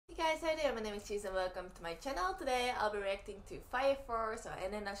guys, how you doing? My name is Cheese and welcome to my channel. Today I'll be reacting to Fire Force or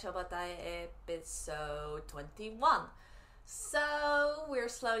炎炎ノ消防隊 episode 21. So we're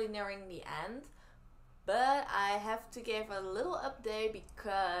slowly nearing the end, but I have to give a little update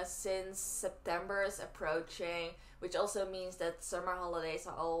because since September is approaching, which also means that summer holidays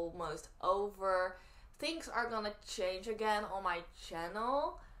are almost over, things are gonna change again on my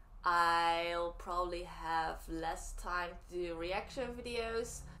channel. I'll probably have less time to do reaction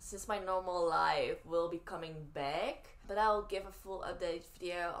videos since my normal life will be coming back, but I'll give a full update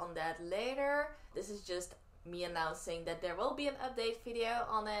video on that later. This is just me announcing that there will be an update video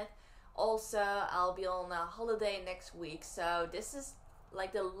on it. Also, I'll be on a holiday next week, so this is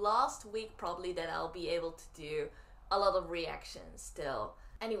like the last week probably that I'll be able to do a lot of reactions still.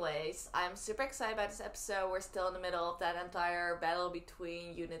 Anyways, I'm super excited about this episode. We're still in the middle of that entire battle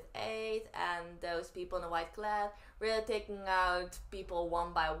between Unit 8 and those people in the white clad. We're taking out people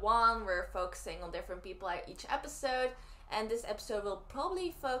one by one. We're focusing on different people at each episode. And this episode will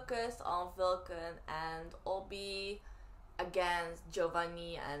probably focus on Vulcan and Obi against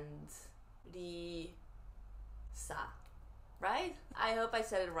Giovanni and Risa. Right? I hope I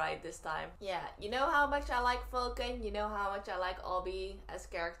said it right this time. Yeah, you know how much I like Vulcan, you know how much I like Obi as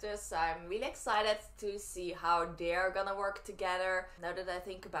characters, so I'm really excited to see how they're gonna work together. Now that I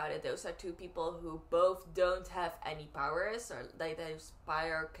think about it, those are two people who both don't have any powers, or they use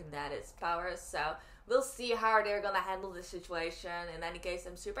pyrokinetic powers, so we'll see how they're gonna handle the situation. In any case,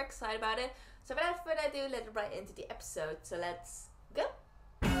 I'm super excited about it. So without further ado, let's get right into the episode, so let's go!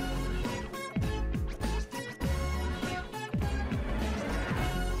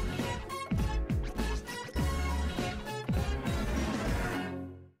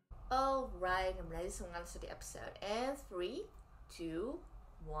 Alright, I'm ready, so I'm gonna start the episode. And 3, 2,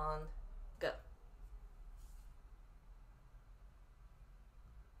 1, go.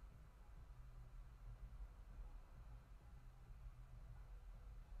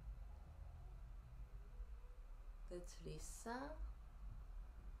 That's Risa.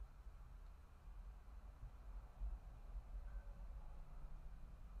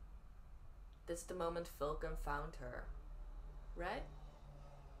 That's the moment Vulcan found her, right?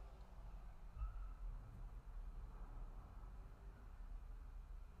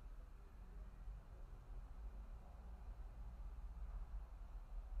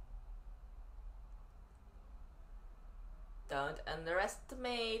 Don't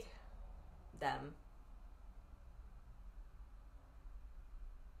underestimate them.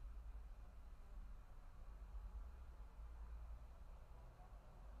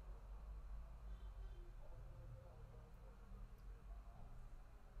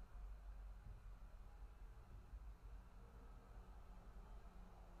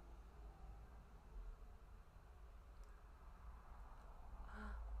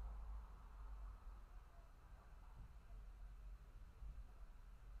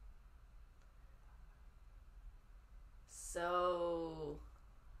 So,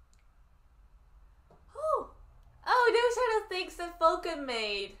 oh, those are the things that Vulcan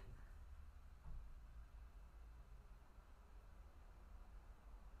made.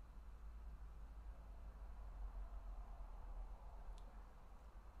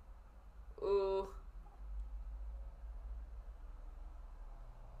 Ooh.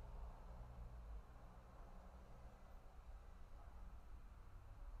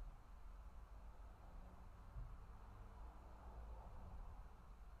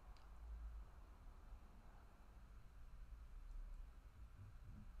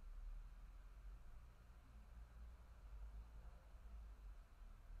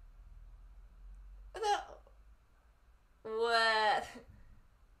 What?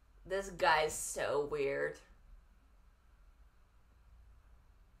 This guy's so weird.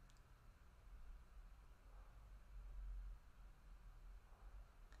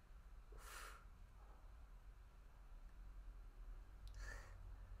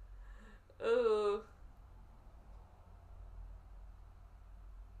 Ooh.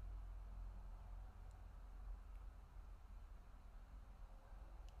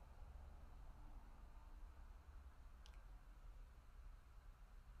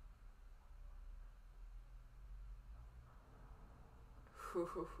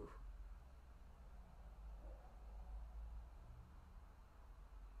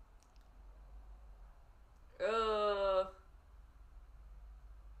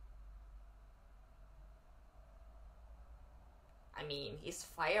 I mean, he's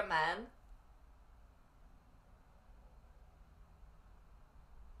fireman.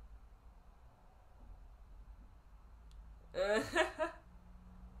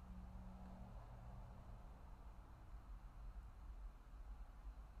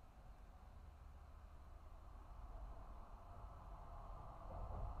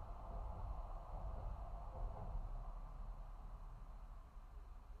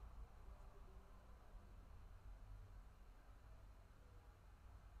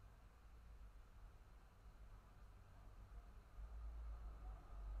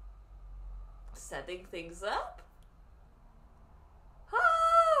 setting things up.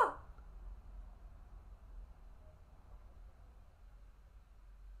 Ah!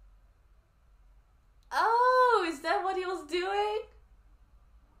 Oh, is that what he was doing?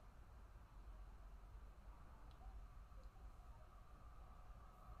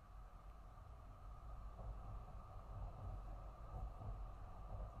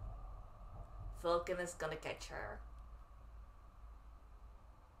 Vulcan is gonna catch her.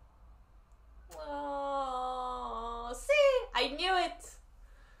 Oh, see? I knew it!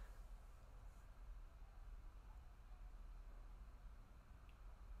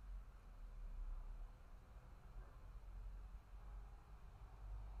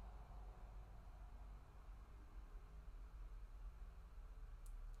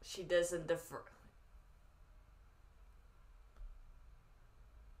 She doesn't defer.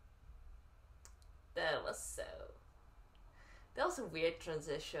 That was a weird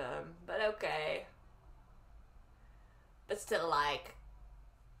transition, but okay. But still, like,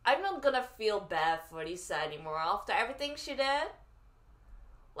 I'm not gonna feel bad for Lisa anymore after everything she did.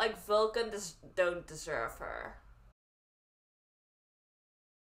 Like, Vulcan don't deserve her.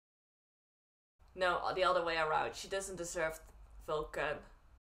 No, the other way around. She doesn't deserve Vulcan.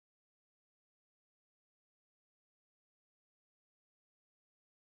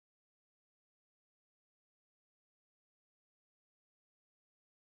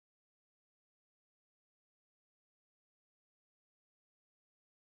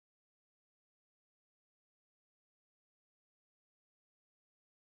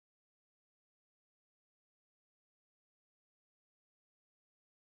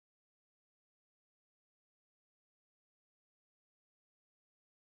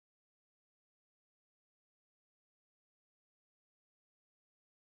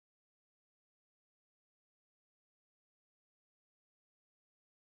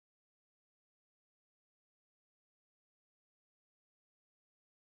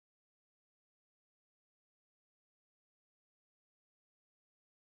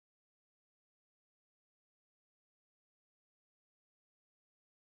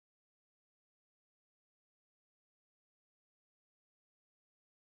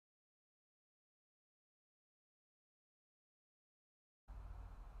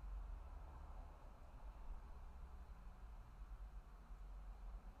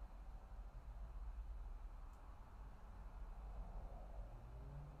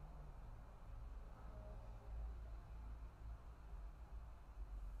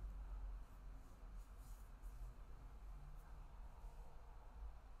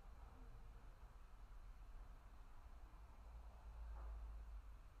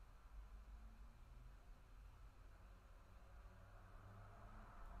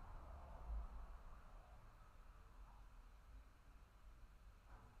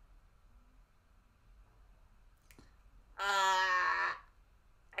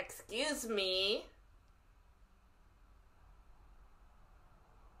 Excuse me.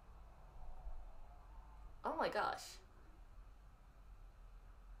 Oh my gosh.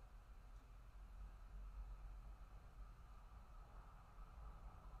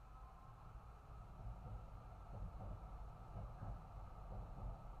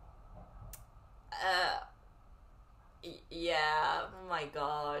 Yeah, oh my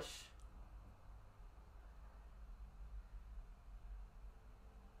gosh.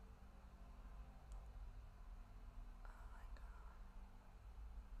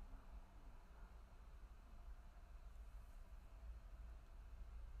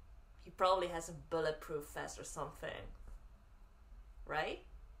 He probably has a bulletproof vest or something. Right?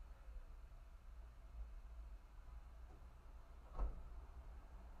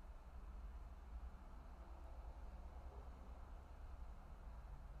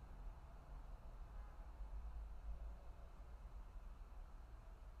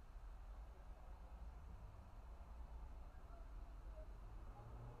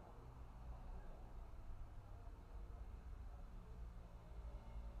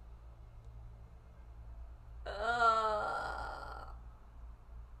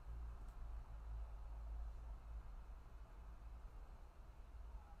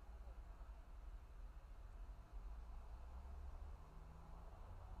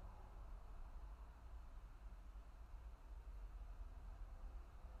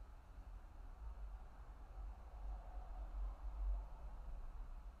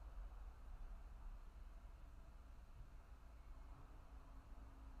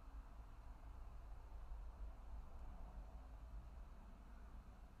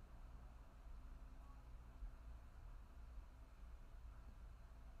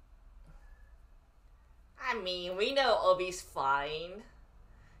 I mean, we know Obi's fine.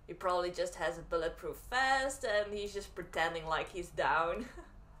 He probably just has a bulletproof vest and he's just pretending like he's down.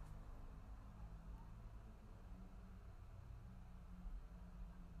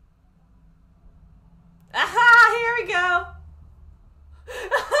 Aha! Here we go!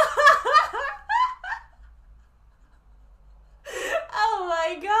 Oh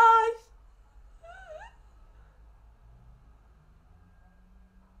my gosh!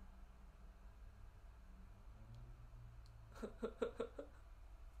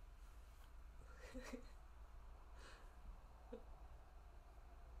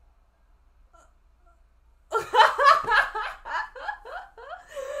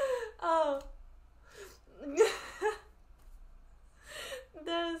 Oh.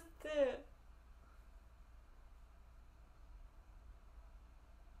 That's it.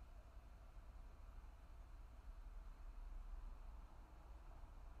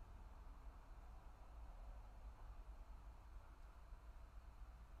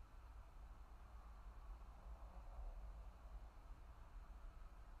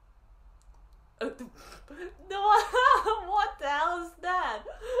 No, what the hell is that?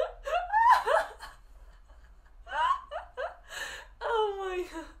 Oh my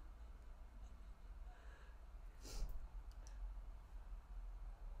god.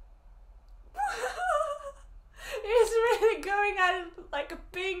 He's really going at it like a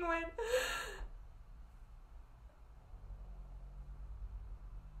penguin.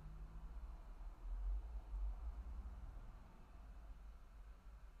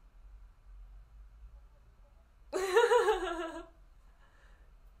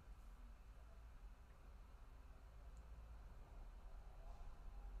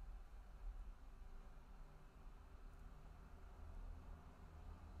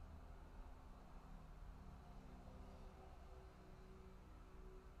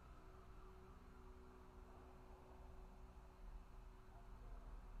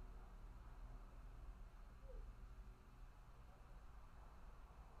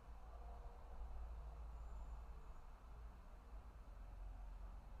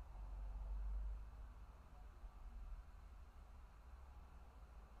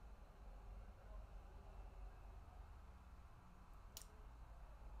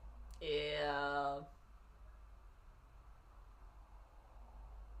 Yeah.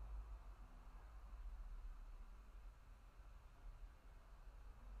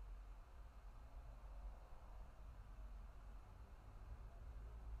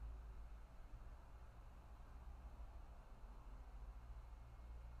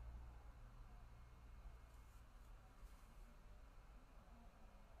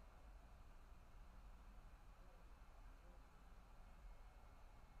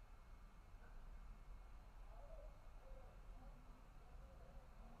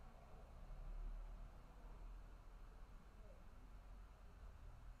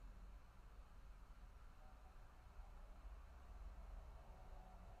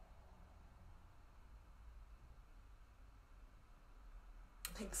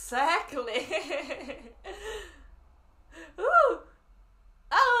 Exactly. Ooh.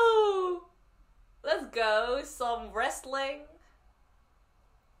 Oh. Let's go. Some wrestling.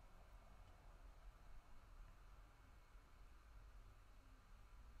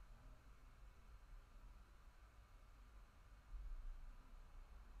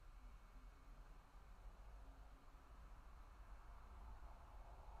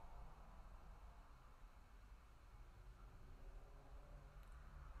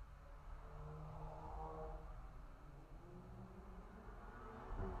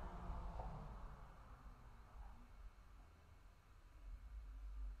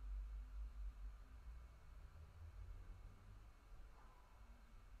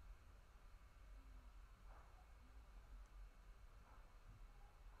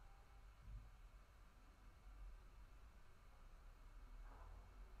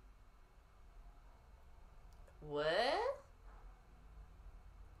 What?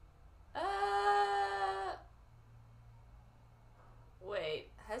 Wait,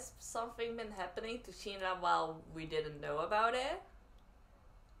 has something been happening to Shinra while we didn't know about it?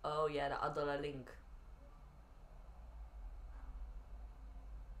 Oh yeah, the Adola link.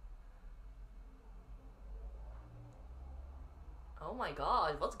 Oh my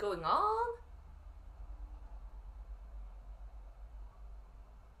god, what's going on?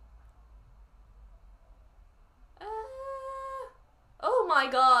 Oh my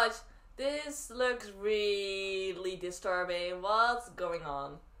gosh, this looks really disturbing. What's going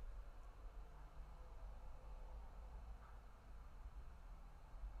on?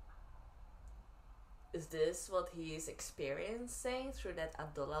 Is this what he's experiencing through that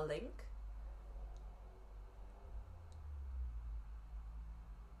Adola link?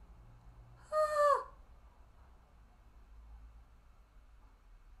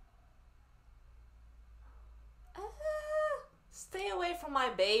 my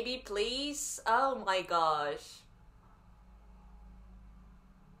baby, please? Oh my gosh.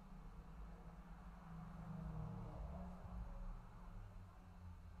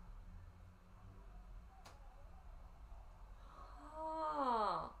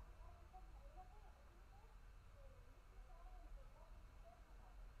 Ah.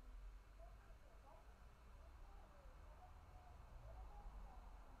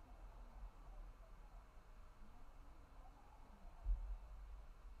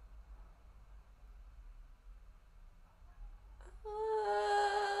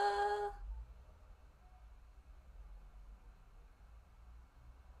 Ah.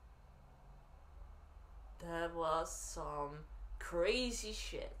 That was some crazy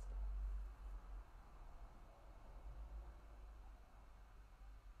shit.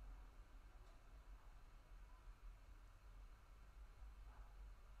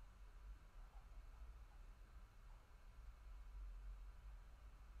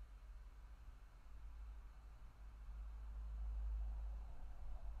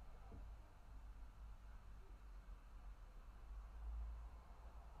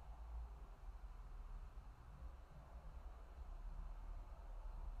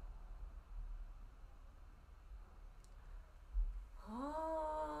 Ah.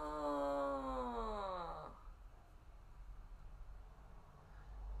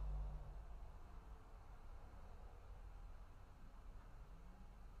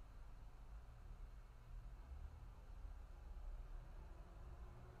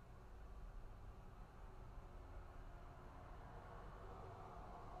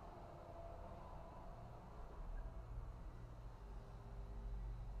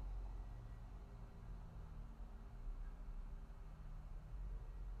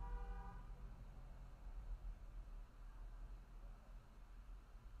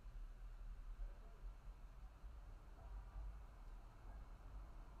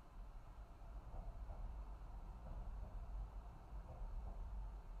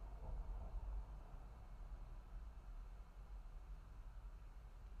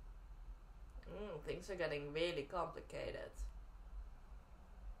 Things are getting really complicated.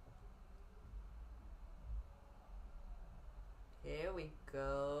 Here we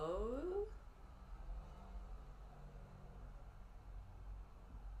go.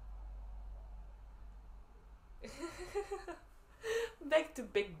 Back to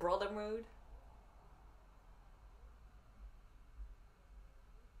Big Brother mood.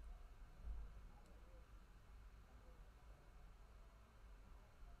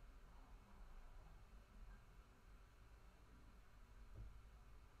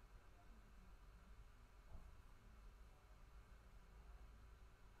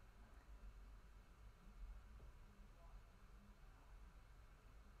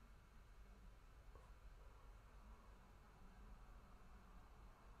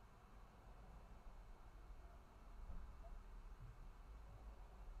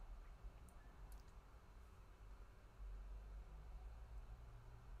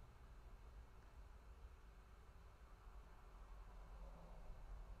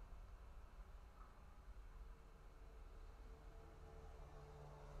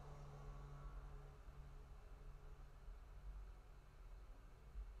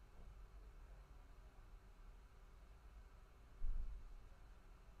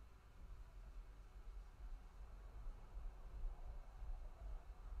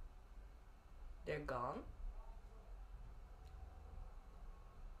 They're gone.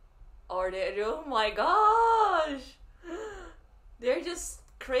 Or they, oh my gosh! They're just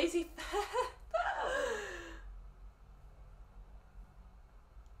crazy fat.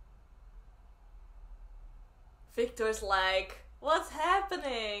 Victor's like, what's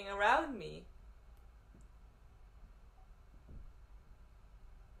happening around me?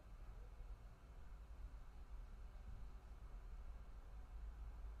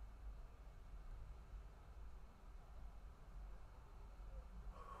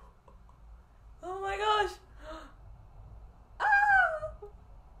 Oh my gosh!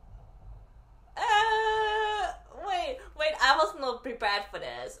 Wait, I was not prepared for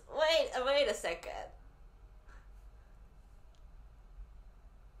this. Wait a second.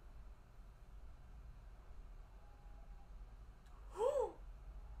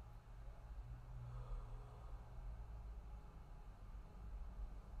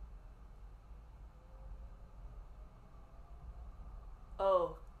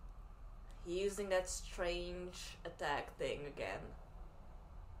 Oh, using that strange attack thing again.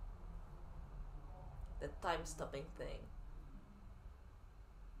 The time stopping thing.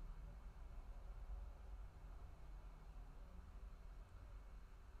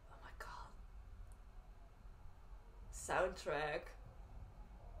 Oh my god. Soundtrack.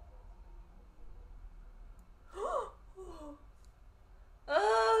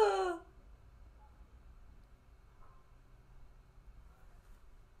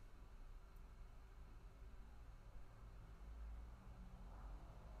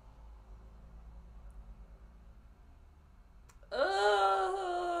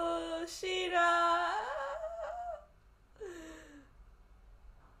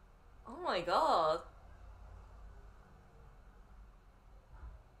 my god.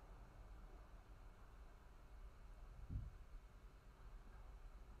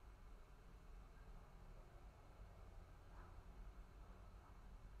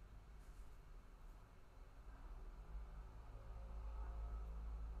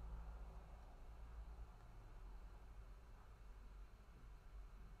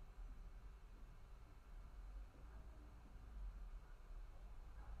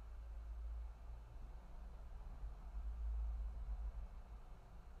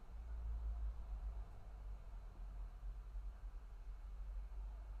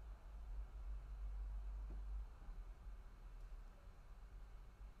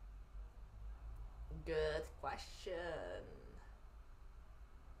 Good question.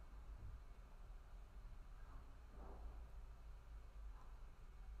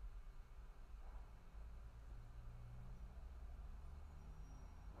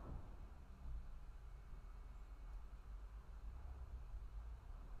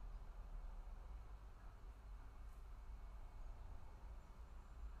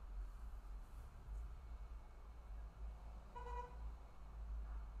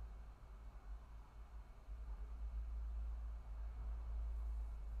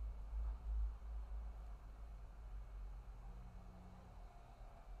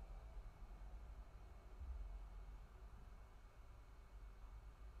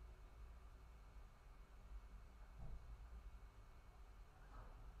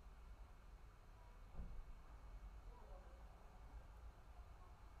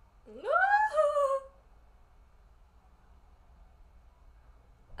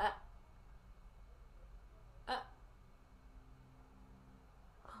 uh, uh,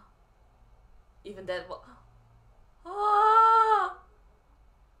 even that. Ah!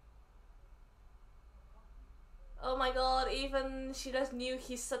 Oh my god! Even she just knew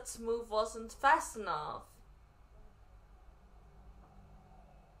his such move wasn't fast enough.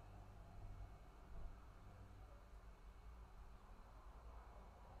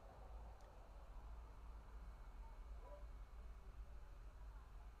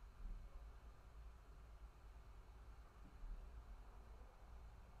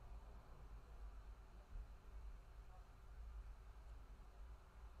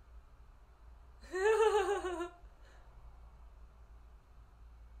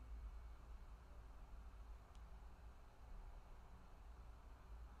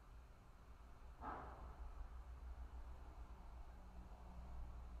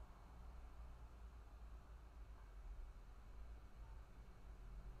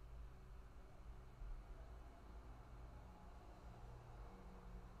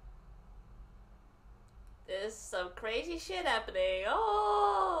 There's some crazy shit happening.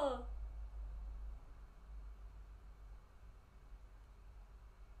 Oh!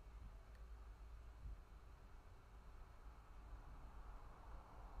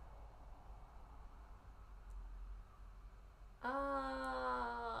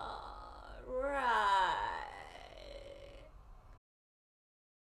 Right.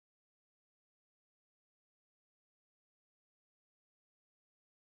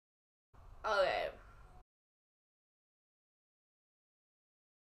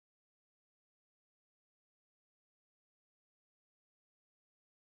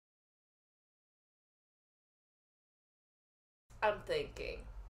 Okay.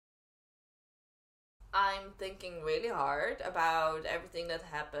 I'm thinking really hard about everything that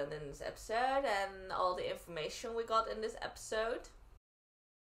happened in this episode and all the information we got in this episode.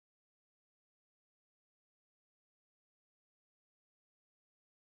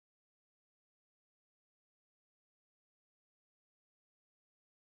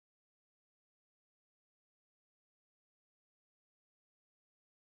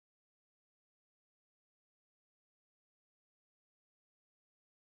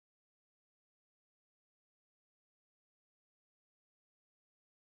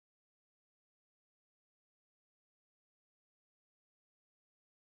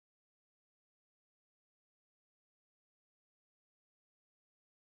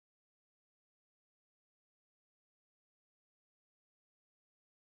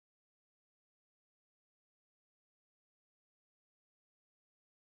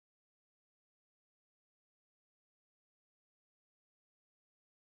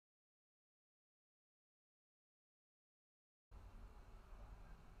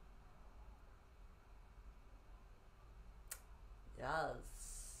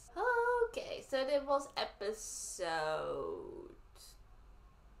 Yes. Okay, so that was episode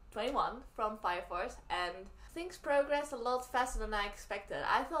 21 from Fire Force, and things progressed a lot faster than I expected.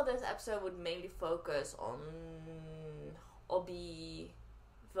 I thought this episode would mainly focus on Obi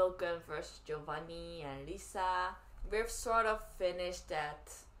Vulcan versus Giovanni and Lisa. We've sort of finished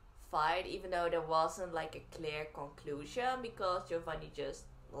that fight, even though there wasn't like a clear conclusion, because Giovanni just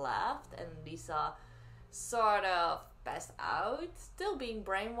left and Lisa sort of passed out, still being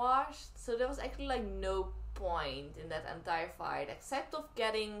brainwashed. So there was actually like no point in that entire fight except of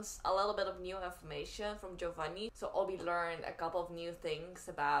getting a little bit of new information from Giovanni. So Obi learned a couple of new things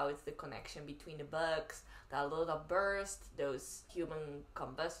about the connection between the bugs, that little burst, those human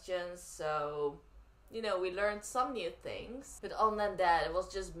combustions. So you know, we learned some new things, but other than that, it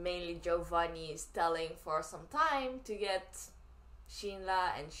was just mainly Giovanni telling for some time to get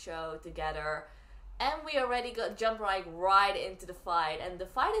Shinla and Sho together. And we already jumped like right into the fight, and the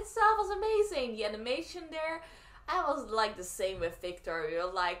fight itself was amazing. The animation there, I was like the same with Victor. We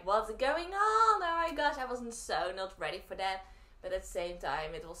were like, what's going on? Oh my gosh, I wasn't so not ready for that. But at the same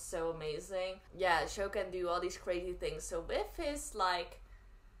time, it was so amazing. Yeah, Sho can do all these crazy things. So with his like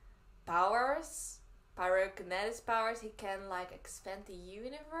powers, pyrokinetic powers, he can like expand the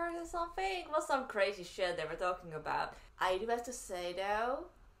universe or something. It was some crazy shit they were talking about. I do have to say though,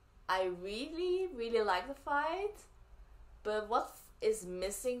 I really, really like the fight, but what is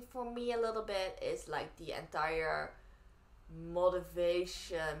missing for me a little bit is like the entire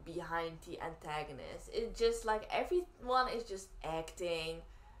motivation behind the antagonist. It's just like everyone is just acting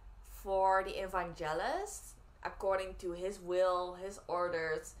for the evangelist according to his will, his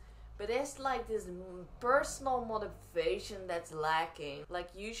orders, but there's like this personal motivation that's lacking. Like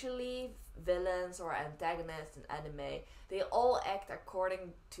usually villains or antagonists in anime, they all act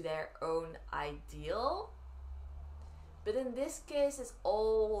according to their own ideal. But in this case, it's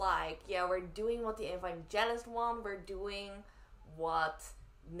all like, yeah, we're doing what the evangelists want, we're doing what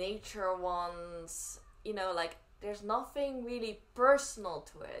nature wants. You know, like, there's nothing really personal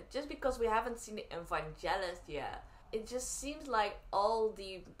to it. Just because we haven't seen the evangelist yet, it just seems like all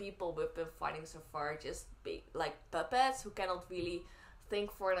the people we've been fighting so far just be like puppets who cannot really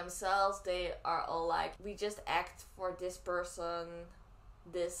think for themselves. They are all like, we just act for this person,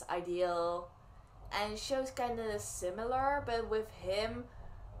 this ideal. And Sho's kind of similar, but with him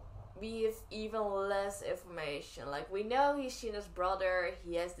we have even less information. Like, we know he's Shina's brother,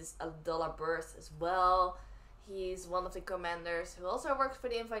 he has this dollar burst as well, he's one of the commanders who also works for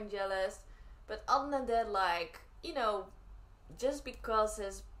the evangelist. But other than that, like, you know, just because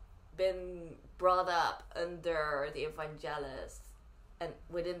he's been brought up under the evangelist and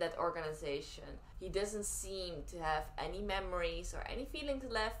within that organization, he doesn't seem to have any memories or any feelings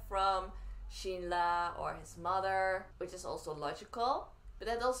left from Shinla or his mother, which is also logical. But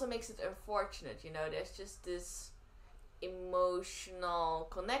that also makes it unfortunate, you know, there's just this emotional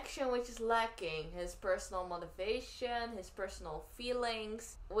connection which is lacking, his personal motivation, his personal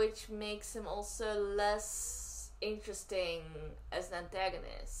feelings, which makes him also less interesting as an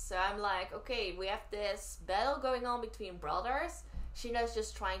antagonist. So I'm like, okay, we have this battle going on between brothers. Shina's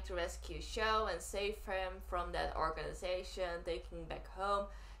just trying to rescue Sho and save him from that organization, taking him back home.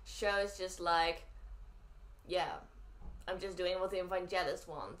 Sho is just like, yeah, I'm just doing what the evangelist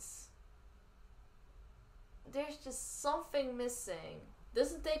wants. There's just something missing.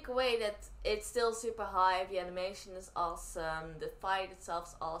 Doesn't take away that it's still super hype, the animation is awesome, the fight itself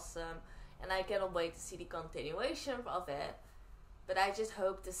is awesome, and I cannot wait to see the continuation of it. But I just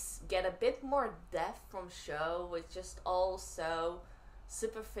hope to get a bit more depth from Sho, with just all so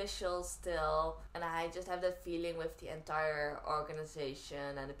superficial still, and I just have that feeling with the entire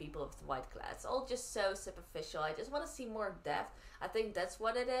organization and the people of the white class. It's all just so superficial. I just want to see more depth. I think that's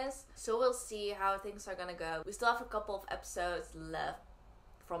what it is. So we'll see how things are gonna go. We still have a couple of episodes left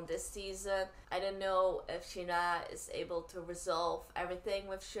from this season. I don't know if Shina is able to resolve everything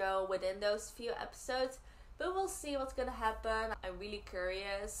with Sho within those few episodes, but we'll see what's gonna happen. I'm really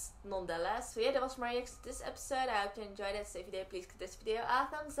curious nonetheless. So yeah, that was my reaction to this episode. I hope you enjoyed it. So if you did, please give this video a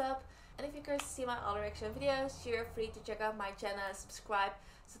thumbs up. And if you're curious to see my other reaction videos, you're free to check out my channel and subscribe.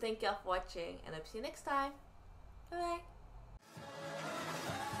 So thank you all for watching, and I'll see you next time. Bye bye.